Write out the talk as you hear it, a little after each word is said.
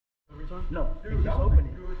Amazon? No, Dude, that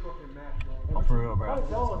opening. Good fucking match, bro. Oh, for real, bro.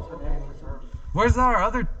 Where's our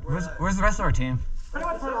other? Where's the rest of our team? Pretty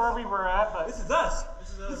much where we were at, but This is us.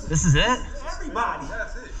 This is it? Everybody.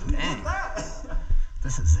 That's it. Dang.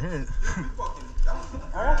 This is it.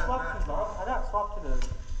 I got swapped to the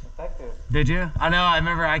effective. Did you? I know. I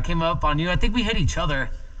remember I came up on you. I think we hit each other.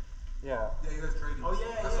 Yeah. Yeah, you guys traded. Oh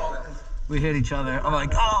yeah, I saw that. We hit each other. I'm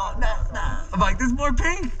like, oh no, no. I'm like, there's more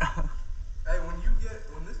pink. Hey, when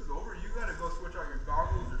this is over, you gotta go switch out your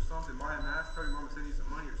goggles or something. Buy a mask. Tell your mom to send you some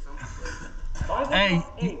money or something.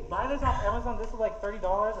 Buy this off Amazon. This is like $30.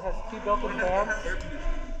 It has 2 built-in fans. Air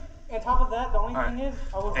conditioning. On top of that, the only thing is,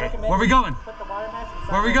 I would recommend. Where we going? Put the wire mesh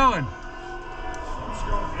inside. Where we going?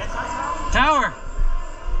 Tower.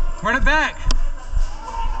 Run it back.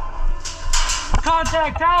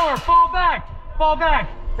 Contact tower. Fall back. Fall back.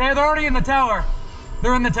 They're already in the tower.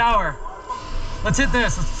 They're in the tower. Let's hit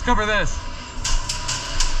this. Let's cover this.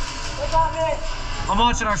 They got me. I'm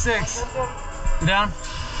watching our 6. You down?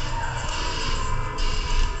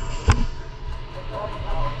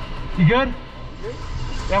 You good?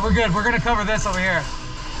 Yeah, we're good. We're gonna cover this over here.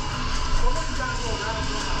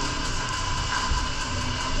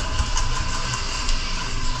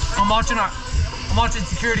 I'm watching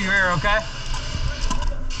security here, okay?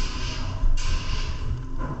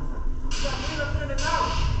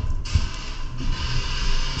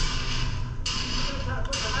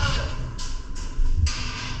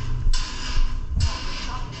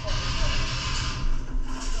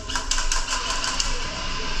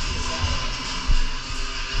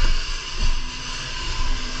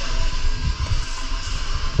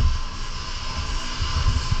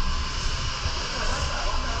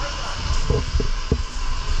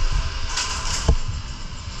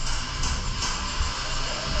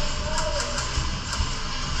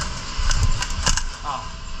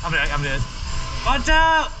 I'm dead. Watch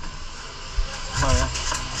out! Oh, yeah.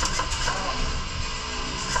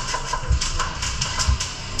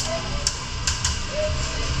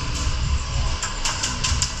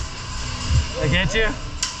 They get you?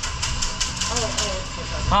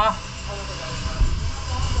 Huh?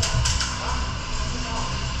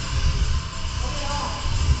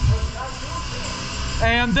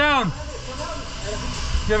 Hey, I'm down.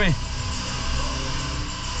 Give me.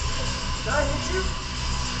 Did I hit you?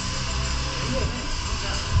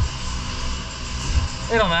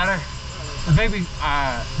 It don't matter. Just make me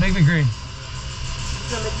green.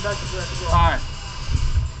 Just gonna make you back to black as well. All right.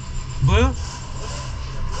 Blue?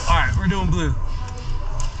 All right, we're doing blue.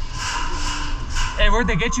 Hey, where'd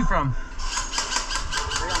they get you from?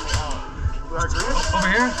 Over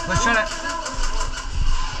here? Let's try to.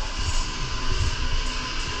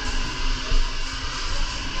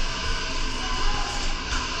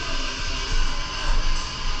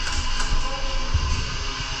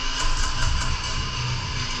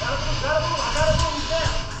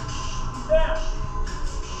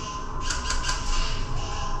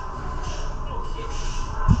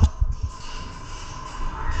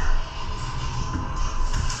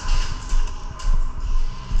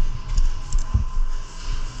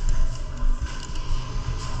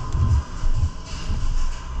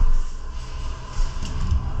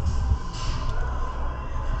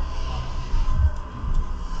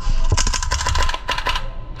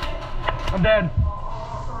 I'm dead.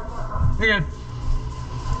 You're good.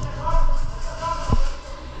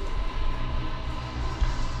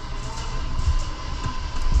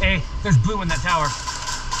 Hey, there's blue in that tower.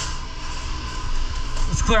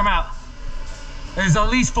 Let's clear them out. There's at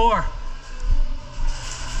least 4.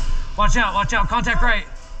 Watch out, contact right.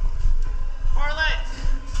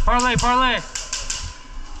 Parlay.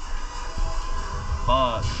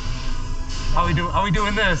 Fuck. How we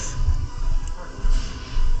doing this?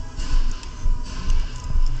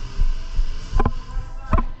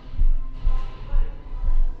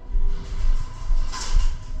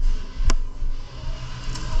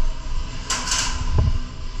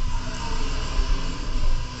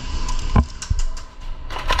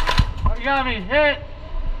 You got me, hit!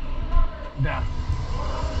 Down.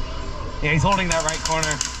 Yeah, he's holding that right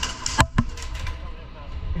corner.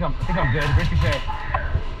 I think I'm good. Ricochet.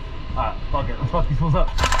 Alright, fuck it. Let's fuck these fools up.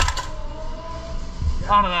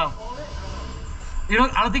 I don't know.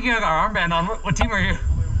 I don't think you got our armband on. What team are you?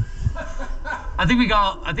 I think we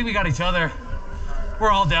got each other.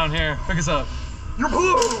 We're all down here. Pick us up. You're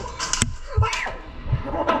blue!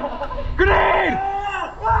 Grenade!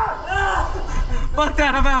 Fuck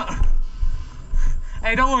that, I'm out.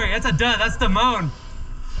 Hey, don't worry, that's a dud. That's Damone.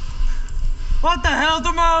 What the hell,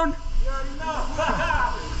 Damone? You already know.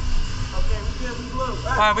 Okay, we good, we blue.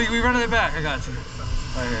 Alright, we running it back. I got you.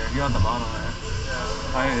 Right here. You're on the bottom there.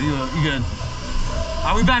 Alright, you good.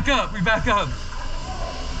 Alright, we back up.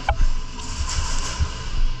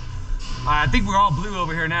 Alright, I think we're all blue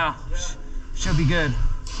over here now. Should be good.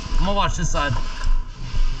 I'm gonna watch this side.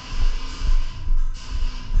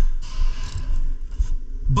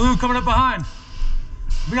 Blue coming up behind.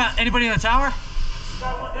 We got anybody in the tower?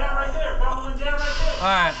 Got one down right there. Got one down right there.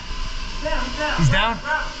 Alright. He's down. He's down?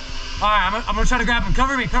 Alright, I'm gonna try to grab him.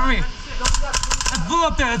 Cover me. That's blue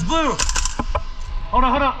up there. That's blue. Hold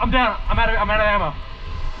on. I'm down. I'm out of ammo.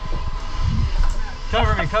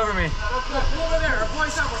 Cover me. Over there. Our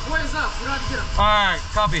boy's up. We don't have to get him. Alright,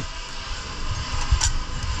 copy.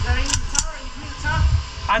 Got any in the tower? Any in the tower?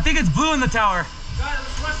 I think it's blue in the tower. Guys,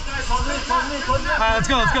 let's rush, guys. Close in. Alright, let's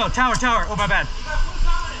go. Tower. Oh, my bad.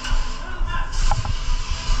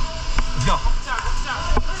 Let's go.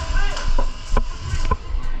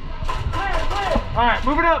 Alright,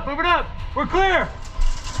 move it up. We're clear.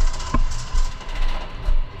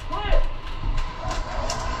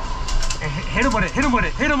 Hit him with it.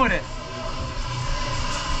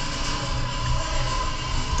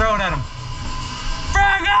 Throw it at him.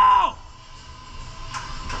 Frag out!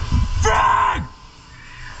 Frag!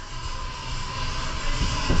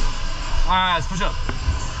 Alright, let's push up.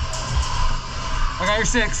 I got your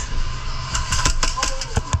 6.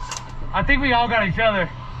 I think we all got each other.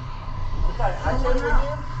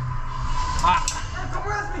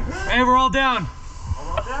 Hey, we're all down.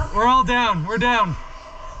 We're down.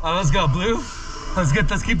 Let's go, blue. Let's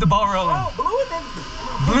keep the ball rolling.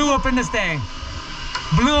 Blue up in this thing.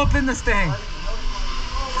 Blue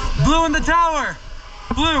in the tower.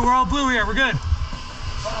 Blue, we're all blue here. We're good.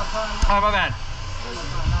 Alright, my bad.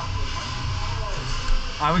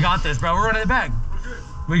 Alright, we got this, bro. We're running it back.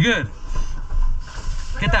 We good.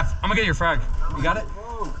 Get that. I'm gonna get your frag. You got it?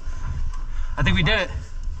 I think we did it.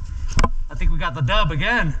 I think we got the dub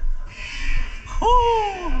again.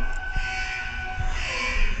 Woo!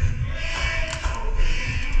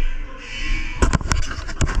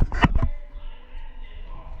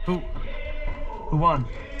 Who won?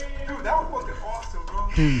 Dude, that was fucking awesome, bro.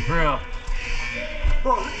 Dude, for real.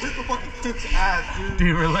 Bro, this pistol fucking kicks ass, dude.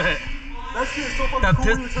 Dude, we're lit. That shit is so fucking cool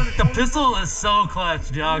when you turn The pistol is so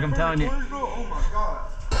clutch, dog. I'm telling you. Oh my god.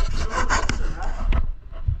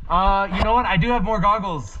 You know what? I do have more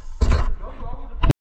goggles.